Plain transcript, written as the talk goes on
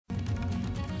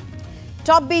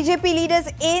Top BJP leaders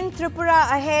in Tripura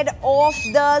ahead of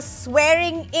the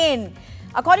swearing in.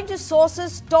 According to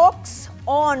sources, talks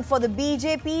on for the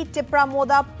BJP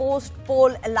Tripura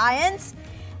post-poll alliance,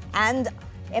 and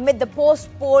amid the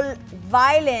post-poll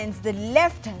violence, the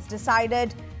left has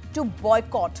decided to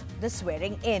boycott the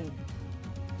swearing in.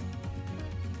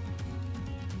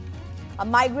 A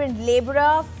migrant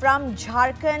labourer from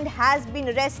Jharkhand has been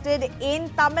arrested in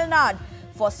Tamil Nadu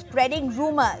for spreading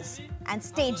rumours and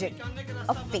staging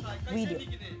a fake video.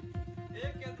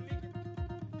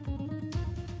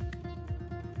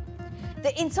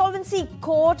 The Insolvency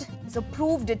Court has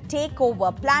approved a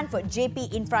takeover plan for JP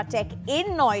Infratech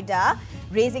in Noida,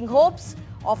 raising hopes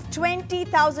of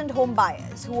 20,000 home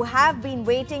buyers who have been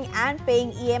waiting and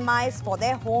paying EMIs for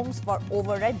their homes for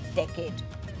over a decade.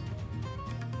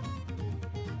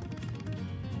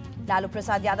 Lalu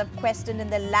Prasad Yadav questioned in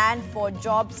the Land for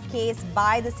Jobs case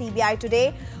by the CBI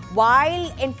today, while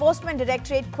Enforcement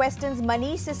Directorate questions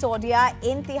Manish Sisodia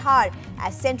in Tihar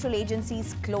as central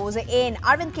agencies close in.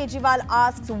 Arvind Kejriwal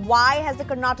asks, why has the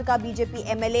Karnataka BJP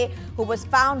MLA who was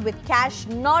found with cash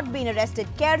not been arrested?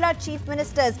 Kerala Chief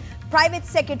Minister's private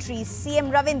secretary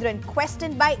CM Ravindran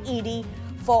questioned by ED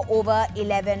for over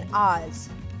 11 hours.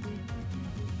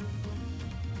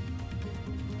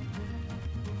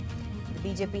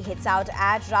 BJP hits out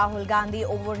at Rahul Gandhi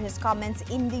over his comments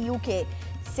in the UK,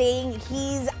 saying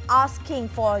he's asking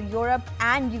for Europe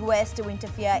and US to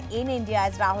interfere in India,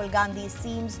 as Rahul Gandhi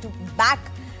seems to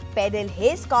backpedal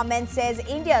his comments, says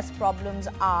India's problems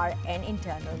are an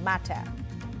internal matter.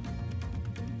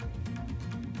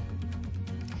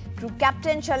 Group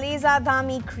Captain Shaleza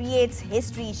Dhami creates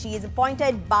history. She is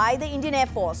appointed by the Indian Air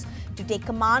Force to take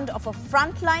command of a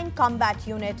frontline combat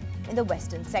unit in the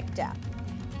Western sector.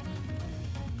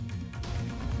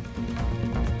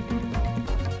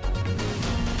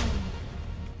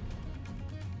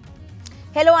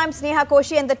 Hello, I'm Sneha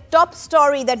Koshi, and the top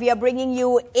story that we are bringing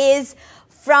you is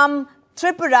from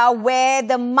Tripura, where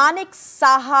the Manik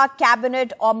Saha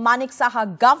cabinet or Manik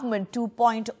Saha government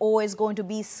 2.0 is going to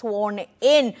be sworn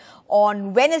in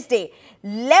on Wednesday.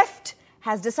 Left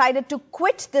has decided to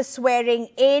quit the swearing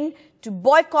in, to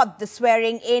boycott the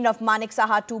swearing in of Manik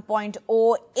Saha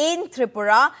 2.0 in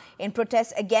Tripura in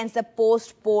protest against the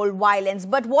post-poll violence.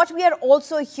 But what we are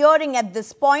also hearing at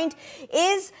this point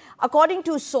is, according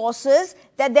to sources,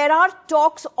 that there are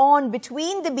talks on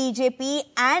between the BJP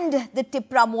and the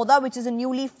Tripura, which is a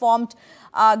newly formed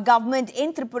government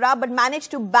in Tripura, but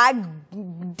managed to bag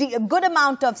a good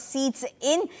amount of seats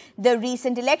in the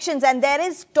recent elections. And there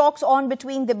is talks on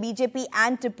between the BJP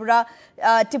and Tripura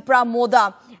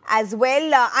Moda as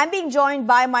well. I'm being joined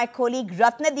by my colleague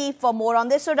Ratnadeep for more on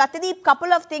this. So Ratnadeep,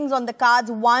 couple of things on the cards.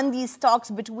 One, these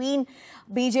talks between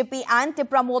BJP and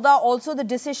Tripura Moda, also the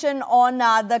decision on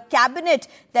the cabinet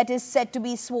that is set to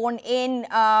be sworn in,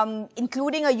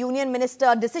 including a union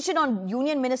minister, decision on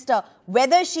union minister,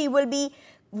 whether she will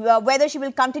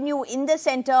continue in the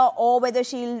centre or whether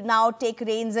she'll now take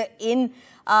reins in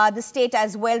the state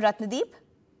as well, Ratnadeep.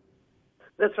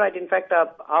 That's right. In fact,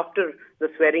 after the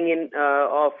swearing in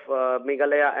of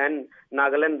Meghalaya and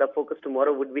Nagaland, the focus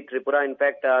tomorrow would be Tripura. In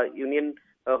fact, Union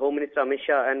Home Minister Amit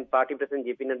Shah and Party President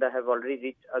JP Nadda have already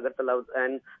reached Agartala,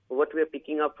 and what we are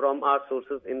picking up from our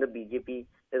sources in the BJP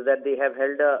is that they have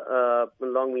held a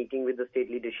long meeting with the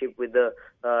state leadership, with the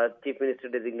Chief Minister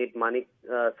designate Manik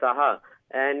Saha,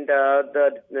 and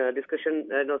the discussion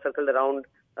circled around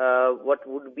what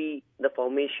would be the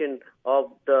formation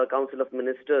of the Council of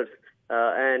Ministers.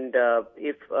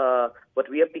 If what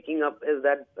we are picking up is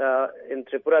that in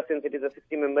Tripura, since it is a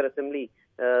 60-member assembly,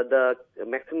 the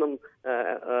maximum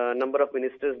number of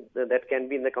ministers that can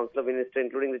be in the Council of Ministers,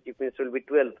 including the Chief Minister, will be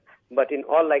 12. But in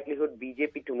all likelihood,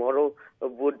 BJP tomorrow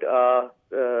would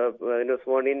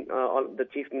sworn in the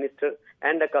Chief Minister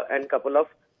and a couple of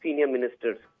senior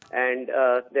ministers, and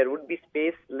there would be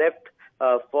space left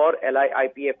for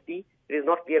LI-IPFT. It is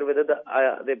not clear whether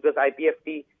because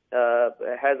IPFT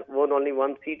has won only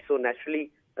one seat, so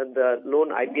naturally the lone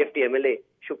IPFT MLA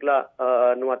Shukla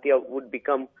Nuatia would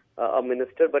become a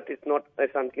minister, but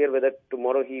it's unclear whether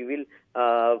tomorrow he will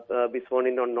be sworn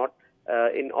in or not.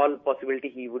 In all possibility,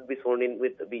 he would be sworn in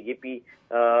with BJP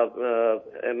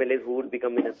MLAs who would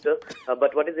become minister.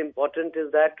 But what is important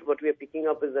is that what we are picking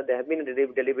up is that there have been a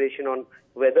deliberation on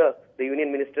whether the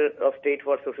Union Minister of State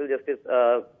for Social Justice,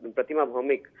 Pratima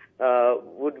Bhaumik,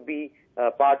 would be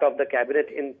part of the cabinet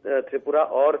in Tripura,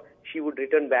 or she would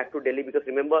return back to Delhi. Because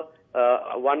remember,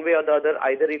 one way or the other,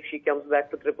 either if she comes back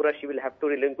to Tripura, she will have to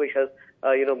relinquish her,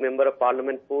 member of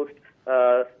parliament post.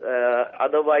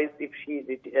 Otherwise, if she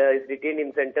is retained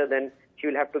in centre, then she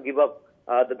will have to give up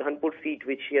the Dhanpur seat,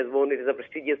 which she has won. It is a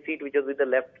prestigious seat which was with the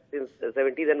left since the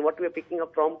 70s. And what we are picking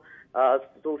up from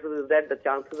sources is that the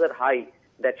chances are high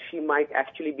that she might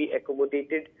actually be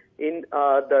accommodated in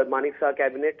the Manik Saha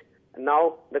cabinet.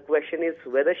 Now, the question is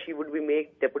whether she would be made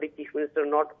Deputy Chief Minister or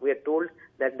not. We are told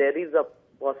that there is a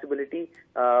possibility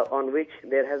on which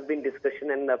there has been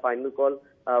discussion and the final call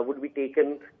would be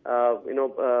taken,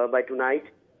 by tonight.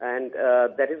 And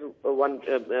that is one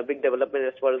big development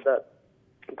as far as the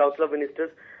Council of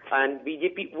Ministers. And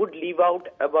BJP would leave out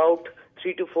about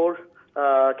 3 to 4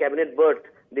 cabinet berths.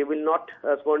 They will not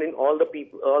sworn in all the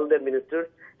people, all their ministers,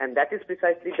 and that is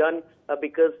precisely done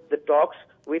because the talks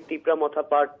with Tripura Motha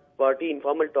Party,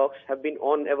 informal talks, have been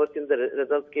on ever since the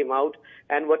results came out.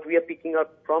 And what we are picking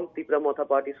up from Tripura Motha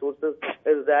Party sources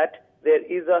is that there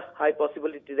is a high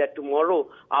possibility that tomorrow,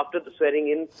 after the swearing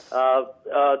in,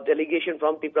 delegation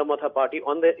from Tripura Motha Party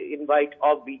on the invite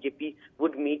of BJP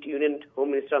would meet Union Home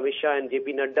Minister Amit Shah and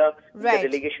JP Nadda. Right. The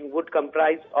delegation would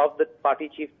comprise of the party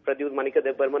chief Pradyut Manika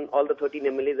Dev-Burman, all the 13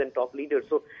 MLAs and top leaders.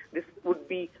 So this would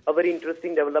be a very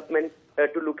interesting development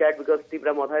to look at, because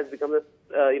Tripura Motha has become the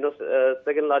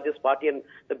second largest party, and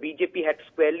the BJP had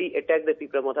squarely attacked the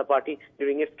Tripura Motha Party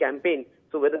during its campaign.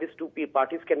 So whether these two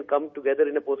parties can come together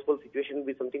in a post-poll situation will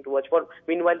be something to watch for.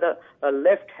 Meanwhile, the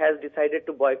left has decided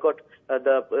to boycott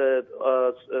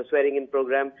the swearing-in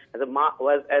program as a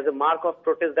mark of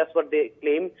protest. That's what they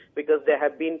claim, because there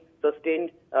have been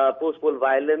sustained post-poll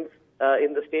violence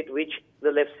in the state, which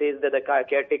the left says that the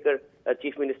caretaker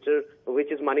chief minister,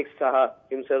 which is Manik Saha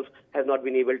himself, has not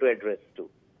been able to address to.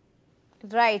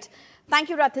 Right. Thank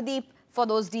you, Rathadeep, for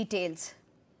those details.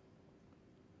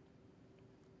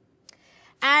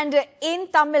 And in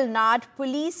Tamil Nadu,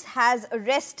 police has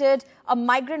arrested a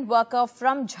migrant worker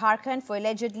from Jharkhand for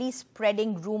allegedly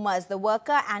spreading rumors. The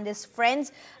worker and his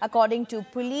friends, according to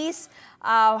police,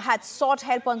 had sought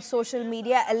help on social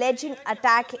media, alleging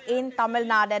attack in Tamil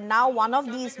Nadu. And now one of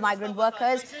these migrant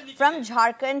workers from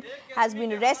Jharkhand has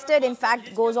been arrested. In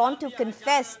fact, goes on to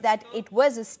confess that it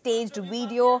was a staged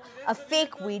video, a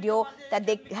fake video that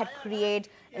they had created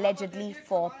allegedly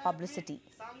for publicity.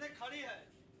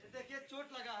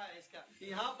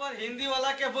 यहाँ पर हिंदी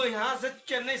वाला के वो यहाँ से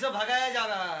चेन्नई से भगाया जा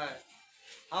रहा है।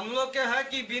 हम लोग के है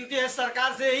कि विनती है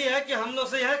सरकार से यही है कि हम लोग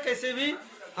से है कैसे भी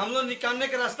हम लोग निकालने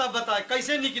का रास्ता बताए,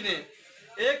 कैसे निकले।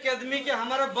 एक आदमी के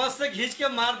हमारे बस से खींच के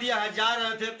मार दिया है, जा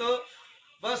रहे थे तो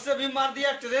बस से भी मार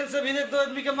दिया, ट्रेन से भी 2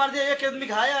 आदमी के मार दिया, एक आदमी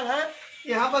घायल है।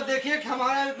 यहाँ पर देखिए कि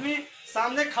हमारा आदमी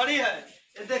सामने खड़ी है,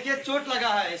 ये देखिए चोट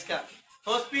लगा है इसका।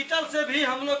 हॉस्पिटल से भी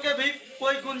हम लोग के भी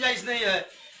कोई गुंजाइश नहीं है।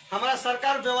 हमारा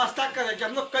सरकार व्यवस्था करे कि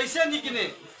हम लोग कैसे निकले,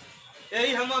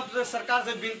 यही हम अपने सरकार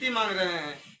से विनती मांग रहे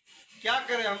हैं। क्या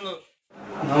करें हम लोग।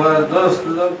 हमारा दोस्त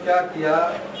लोग क्या किया,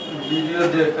 वीडियो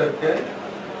देख करके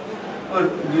और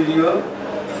वीडियो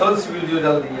फॉल्स वीडियो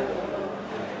डाल दिया।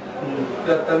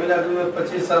 क्या तमिलनाडु में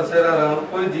 25 साल से रह रहा हूँ,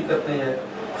 कोई दिक्कत नहीं है।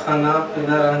 खाना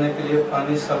पीना, रहने के लिए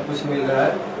पानी सब कुछ मिल रहा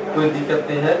है, कोई दिक्कत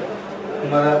नहीं है।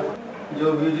 हमारा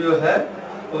जो वीडियो है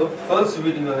वो फॉल्स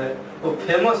वीडियो है, वो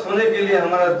फेमस होने के लिए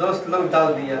हमारा दोस्त लोग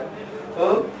डाल दिया, वो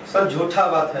सब झूठा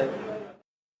बात है।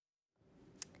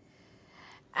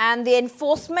 And the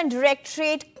Enforcement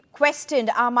Directorate questioned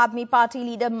Aam Aadmi Party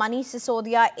leader Manish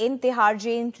Sisodia in Tihar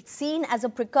jail, seen as a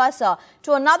precursor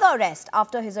to another arrest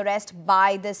after his arrest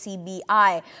by the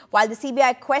CBI. While the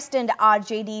CBI questioned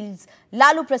RJD's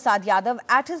Lalu Prasad Yadav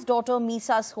at his daughter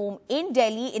Misa's home in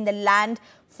Delhi in the Land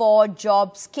for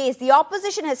Jobs case, the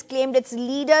opposition has claimed its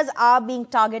leaders are being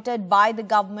targeted by the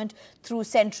government through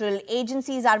central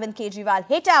agencies. Arvind Kejriwal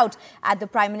hit out at the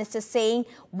Prime Minister, saying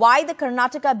why the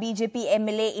Karnataka BJP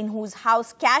MLA in whose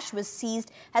house cash was seized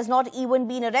has not even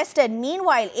been arrested.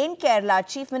 Meanwhile, in Kerala,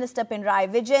 Chief Minister Pinarayi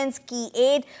Vijayan's key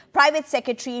aide, Private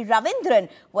Secretary Ravindran,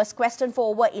 was questioned for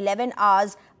over 11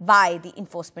 hours by the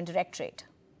Enforcement Directorate.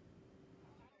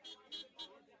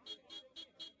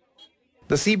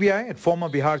 The CBI at former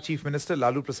Bihar Chief Minister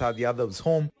Lalu Prasad Yadav's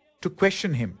home to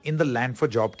question him in the Land for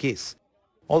Job case.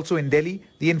 Also in Delhi,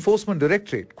 the Enforcement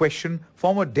Directorate questioned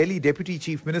former Delhi Deputy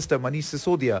Chief Minister Manish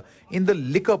Sisodia in the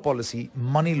liquor policy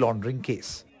money laundering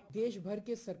case. देश भर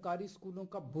के सरकारी स्कूलों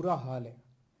का बुरा हाल है।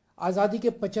 आज़ादी के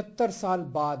 75 साल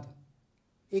बाद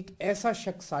एक ऐसा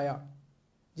शख्स आया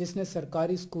जिसने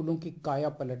सरकारी स्कूलों की काया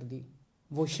पलट दी।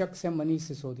 वो शख्स है मनीष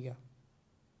सिसोदिया।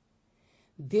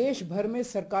 देश भर में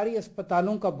सरकारी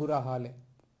अस्पतालों का बुरा हाल है।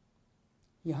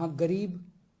 यहाँ गरीब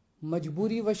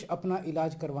मजबूरीवश अपना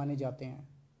इलाज करवाने जाते हैं।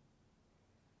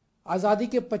 आज़ादी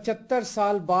के 75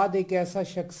 साल बाद एक ऐसा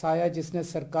शख्स आया जिसने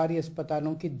सरकारी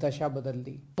अस्पतालों की दशा बदल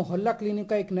दी, मोहल्ला क्लिनिक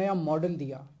का एक नया मॉडल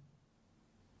दिया।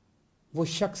 वो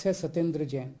शख्स है सत्येंद्र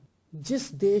जैन।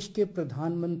 जिस देश के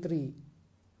प्रधानमंत्री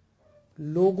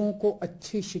लोगों को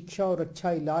अच्छी शिक्षा और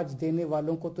अच्छा इलाज देने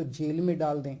वालों को तो जेल में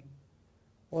डाल दें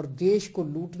और देश को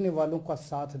लूटने वालों का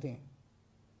साथ दें,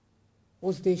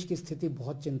 उस देश की स्थिति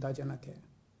बहुत चिंताजनक है।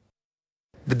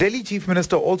 The Delhi Chief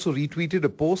Minister also retweeted a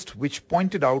post which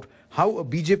pointed out how a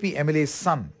BJP MLA's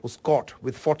son was caught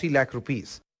with 40 lakh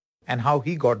rupees and how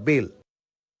he got bail.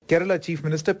 Kerala Chief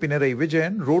Minister Pinarayi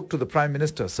Vijayan wrote to the Prime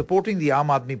Minister supporting the Aam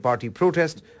Aadmi Party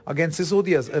protest against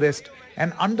Sisodia's arrest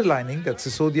and underlining that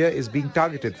Sisodia is being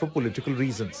targeted for political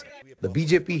reasons. The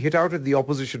BJP hit out at the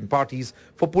opposition parties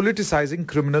for politicizing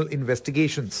criminal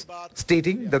investigations,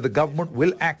 stating that the government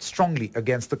will act strongly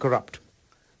against the corrupt.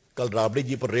 कल राबड़ी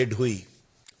जी पर red हुई,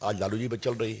 आज लालू जी पर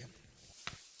चल रही है।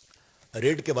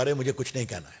 Red के बारे में मुझे कुछ नहीं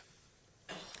कहना है,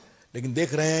 लेकिन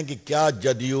देख रहे हैं कि क्या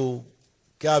जदयू,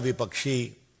 क्या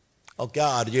विपक्षी और क्या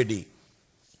आरजेडी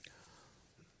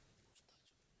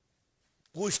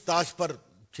पूछताछ पर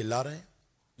चिल्ला रहे हैं।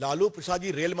 लालू प्रसाद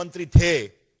जी रेल मंत्री थे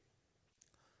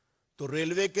तो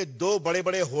रेलवे के दो बड़े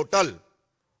बड़े होटल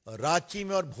रांची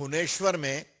में और भुवनेश्वर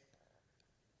में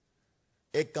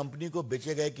एक कंपनी को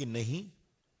बेचे गए कि नहीं,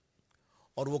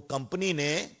 और वो कंपनी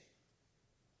ने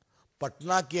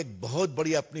पटना की एक बहुत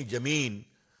बड़ी अपनी जमीन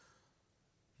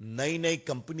नई नई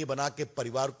कंपनी बना के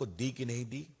परिवार को दी कि नहीं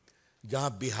दी, जहां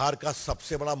बिहार का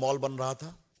सबसे बड़ा मॉल बन रहा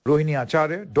था। Rohini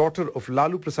Acharya, daughter of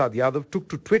Lalu Prasad Yadav, took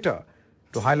to Twitter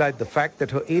to highlight the fact that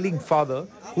her ailing father,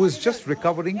 who is just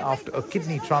recovering after a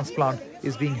kidney transplant,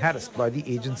 is being harassed by the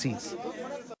agencies.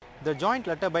 The joint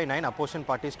letter by 9 opposition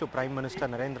parties to Prime Minister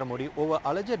Narendra Modi over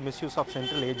alleged misuse of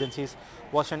central agencies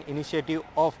was an initiative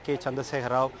of K.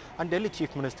 Chandrasekhar Rao and Delhi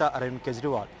Chief Minister Arvind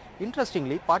Kejriwal.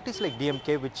 Interestingly, parties like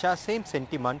DMK, which share same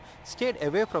sentiment, stayed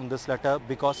away from this letter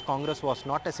because Congress was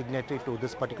not a signatory to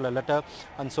this particular letter,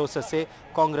 and sources say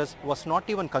Congress was not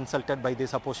even consulted by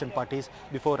these opposition parties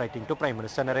before writing to Prime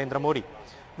Minister Narendra Modi.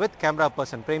 With camera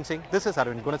person Prem Singh, this is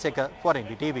Arvind Gunasekar for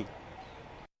NDTV.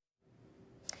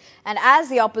 And as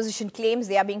the opposition claims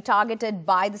they are being targeted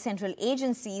by the central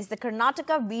agencies, the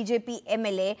Karnataka BJP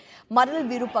MLA Maral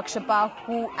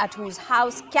Virupakshappa, at whose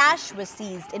house cash was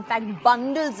seized, in fact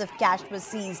bundles of cash was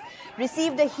seized,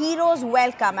 received a hero's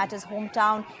welcome at his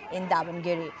hometown in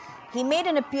Davangere. He made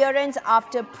an appearance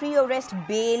after pre-arrest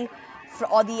bail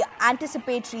or the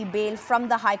anticipatory bail from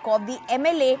the High Court. The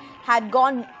MLA had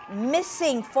gone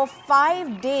missing for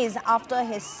 5 days after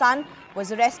his son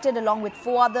was arrested along with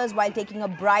 4 others while taking a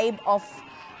bribe of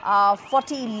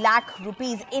 40 lakh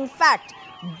rupees. In fact,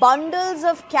 bundles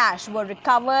of cash were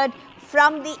recovered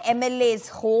from the MLA's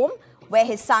home, where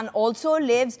his son also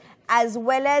lives, as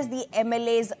well as the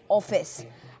MLA's office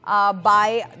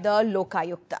by the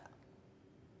Lokayukta.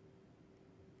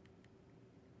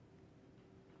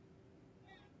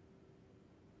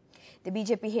 The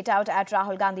BJP hit out at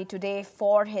Rahul Gandhi today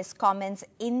for his comments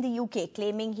in the UK,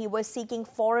 claiming he was seeking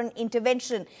foreign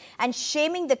intervention and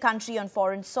shaming the country on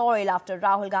foreign soil after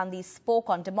Rahul Gandhi spoke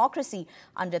on democracy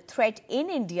under threat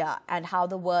in India and how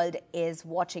the world is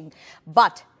watching.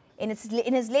 But in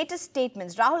his latest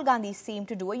statements, Rahul Gandhi seemed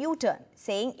to do a U-turn,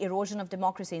 saying erosion of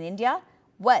democracy in India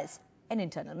was an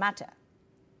internal matter.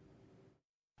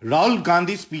 Rahul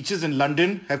Gandhi's speeches in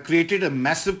London have created a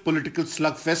massive political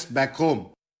slugfest back home.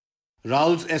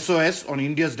 Rahul's SOS on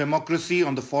India's democracy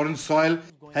on the foreign soil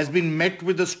has been met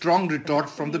with a strong retort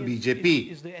from the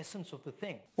BJP. Is the essence of the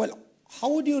thing. Well, how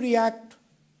would you react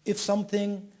if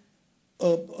something,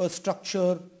 a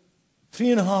structure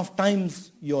 3.5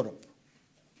 times Europe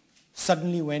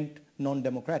suddenly went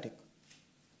non-democratic,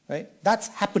 right? That's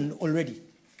happened already.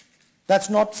 That's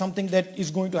not something that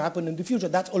is going to happen in the future.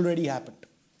 That's already happened.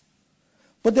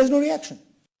 But there's no reaction.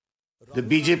 The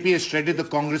BJP has shredded the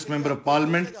Congress Member of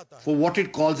Parliament for what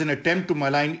it calls an attempt to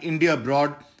malign India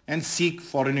abroad and seek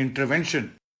foreign intervention.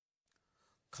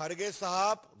 Kharge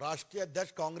साहब, राष्ट्रीय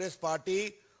अध्यक्ष Congress party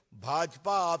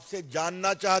Bhajpa आपसे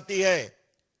जानना चाहती है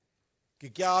कि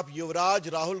क्या आप युवराज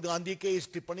राहुल गांधी के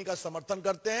इस टिप्पणी का समर्थन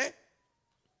करते हैं?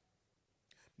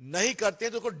 नहीं करते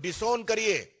तो उसको डिसोन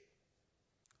करिए,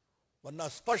 वरना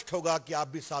स्पष्ट होगा कि आप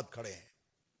भी साथ खड़े हैं.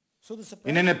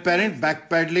 In an apparent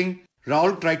backpedaling,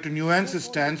 Rahul tried to nuance his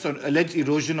stance on alleged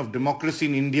erosion of democracy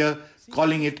in India,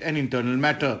 calling it an internal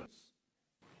matter.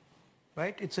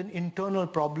 Right? It's an internal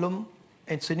problem.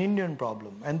 It's an Indian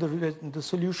problem. And the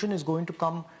solution is going to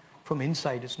come from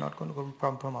inside. It's not going to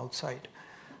come from outside.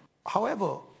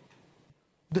 However,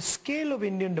 the scale of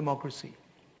Indian democracy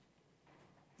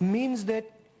means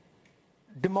that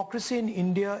democracy in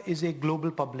India is a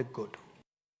global public good.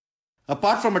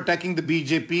 Apart from attacking the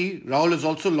BJP, Rahul has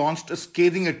also launched a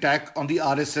scathing attack on the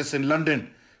RSS in London,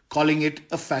 calling it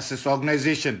a fascist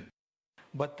organization.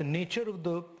 But the nature of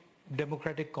the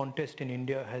democratic contest in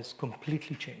India has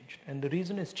completely changed. And the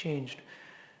reason it's changed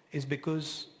is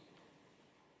because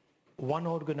one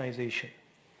organization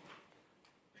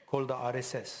called the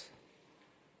RSS,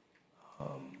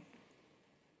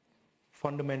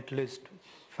 fundamentalist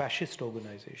fascist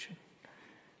organization,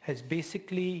 has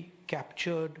basically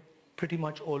captured pretty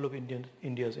much all of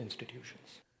India's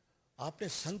institutions. आपने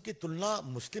संघ की तुलना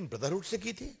मुस्लिम brotherhood से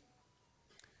की थी?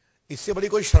 इससे बड़ी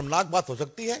कोई शर्मनाक बात हो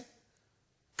सकती है?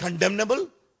 कंडेमनेबल,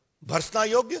 भर्त्सना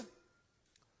योग्य?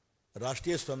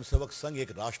 राष्ट्रीय स्वयंसेवक संघ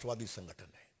एक राष्ट्रवादी संगठन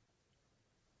है।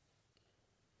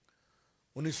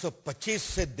 1925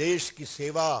 से देश की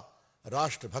सेवा,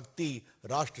 राष्ट्रभक्ति,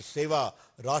 राष्ट्र सेवा,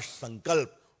 राष्ट्र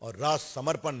संकल्प और राष्ट्र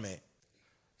समर्पण में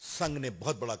संघ ने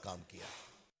बहुत बड़ा काम किया।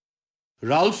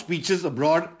 Raul's speeches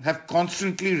abroad have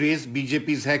constantly raised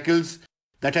BJP's hackles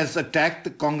that has attacked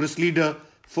the Congress leader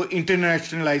for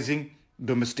internationalizing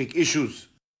domestic issues.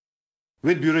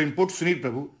 With Bureau Input, Sunil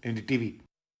Prabhu, NDTV.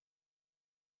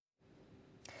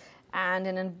 And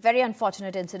in a very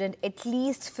unfortunate incident, at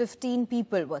least 15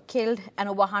 people were killed and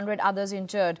over 100 others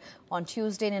injured on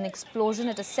Tuesday in an explosion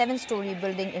at a 7-story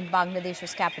building in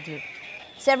Bangladesh's capital.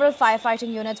 Several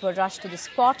firefighting units were rushed to the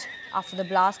spot after the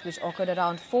blast, which occurred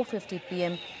around 4:50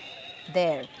 p.m.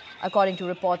 there. According to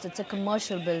reports, it's a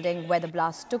commercial building where the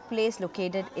blast took place,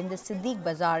 located in the Siddiq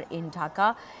Bazaar in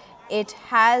Dhaka. It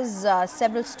has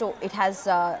several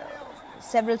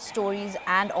stories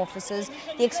and offices.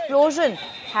 The explosion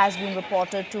has been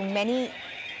reported to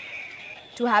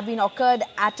have been occurred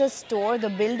at a store. The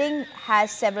building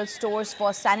has several stores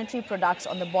for sanitary products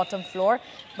on the bottom floor,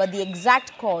 but the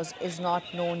exact cause is not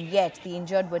known yet. The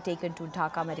injured were taken to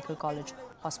Dhaka Medical College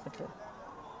Hospital.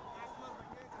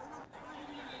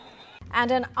 And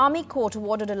an army court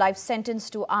awarded a life sentence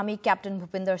to Army Captain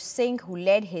Bhupinder Singh, who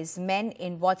led his men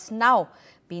in what's now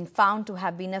been found to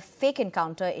have been a fake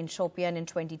encounter in Shopian in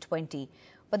 2020.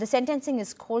 But the sentencing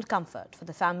is cold comfort for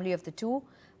the family of the two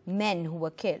men who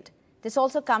were killed. This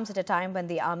also comes at a time when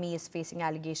the army is facing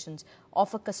allegations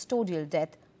of a custodial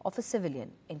death of a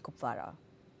civilian in Kupwara.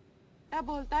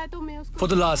 For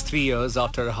the last 3 years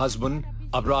after her husband,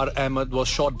 Abrar Ahmed, was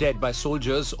shot dead by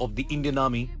soldiers of the Indian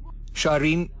Army,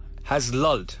 Shireen has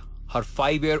lulled her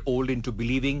 5-year-old into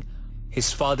believing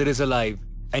his father is alive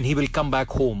and he will come back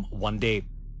home one day.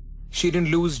 She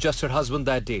didn't lose just her husband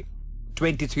that day.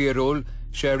 23-year-old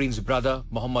Shireen's brother,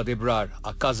 Muhammad Ibrar,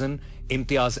 a cousin,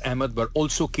 Imtiaz Ahmed, were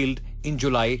also killed in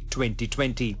July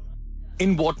 2020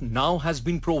 in what now has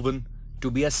been proven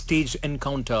to be a staged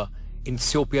encounter in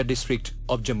Shopia district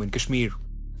of Jammu and Kashmir.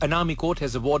 An army court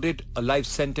has awarded a life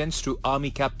sentence to Army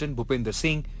Captain Bhupinder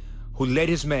Singh, who led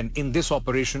his men in this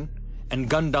operation and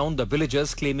gunned down the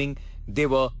villagers claiming they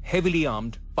were heavily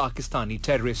armed Pakistani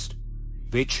terrorists,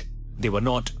 which they were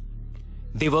not.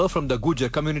 They were from the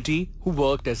Gujar community who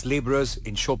worked as laborers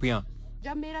in Shopian.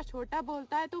 जब मेरा छोटा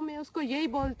बोलता है तो मैं उसको यही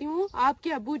बोलती हूँ,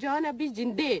 आपके अब्बू जान अभी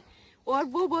जिंदे, और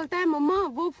वो बोलता है मम्मा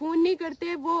वो फोन नहीं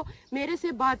करते, वो मेरे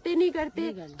से बातें नहीं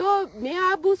करते, तो मैं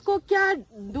अब उसको क्या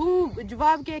दूं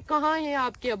जवाब के कहाँ हैं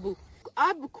आपके अब्बू?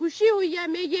 अब खुशी हुई है,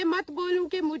 मैं ये मत बोलूं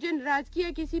कि मुझे नाराजगी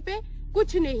है किसी पे,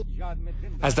 कुछ नहीं.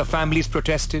 As the families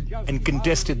protested and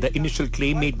contested the initial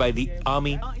claim made by the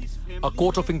army, a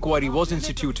court of inquiry was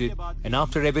instituted, and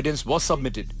after evidence was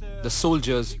submitted, the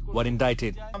soldiers were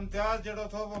indicted.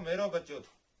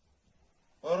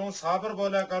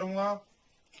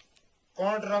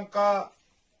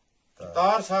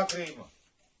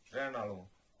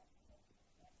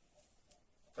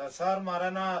 Sir मारे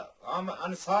ना हम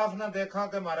इंसाफ ना देखा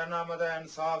के मारे ना मदे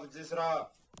इंसाफ जिसरा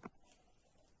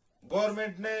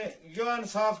गवर्नमेंट ने यो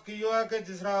इंसाफ कियो है कि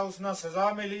जिसरा उसना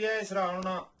सजा मिली है इसरा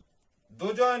होना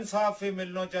दूजो इंसाफ ही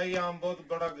मिलना चाहिए. हम बहुत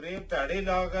बड़ा गरीब तैड़ी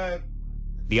लाग है.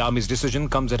 The army's decision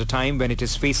comes at a time when it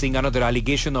is facing another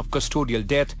allegation of custodial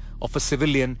death of a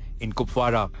civilian in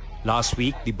Kupwara. Last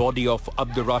week, the body of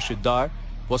Abdur Rashid Dar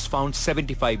was found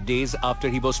 75 days after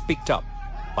he was picked up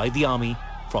by the army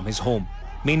from his home.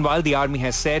 Meanwhile, the army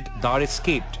has said Dar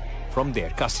escaped from their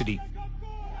custody.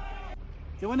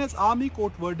 Even as army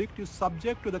court verdict is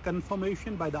subject to the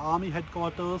confirmation by the army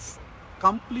headquarters,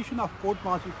 completion of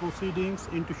court-martial proceedings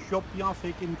into Shopian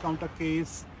fake encounter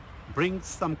case brings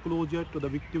some closure to the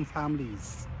victim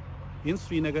families. In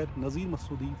Srinagar, Nazir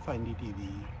Masoodi for NDTV.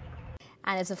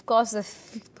 And it's, of course, the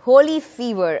holy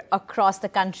fever across the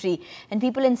country. And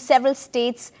people in several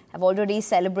states have already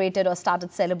celebrated or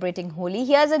started celebrating Holi.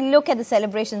 Here's a look at the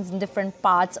celebrations in different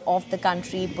parts of the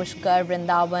country. Pushkar,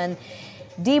 Vrindavan,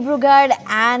 Dibrugarh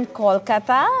and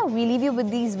Kolkata. We leave you with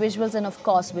these visuals and, of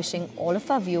course, wishing all of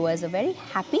our viewers a very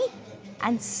happy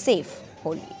and safe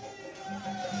Holi.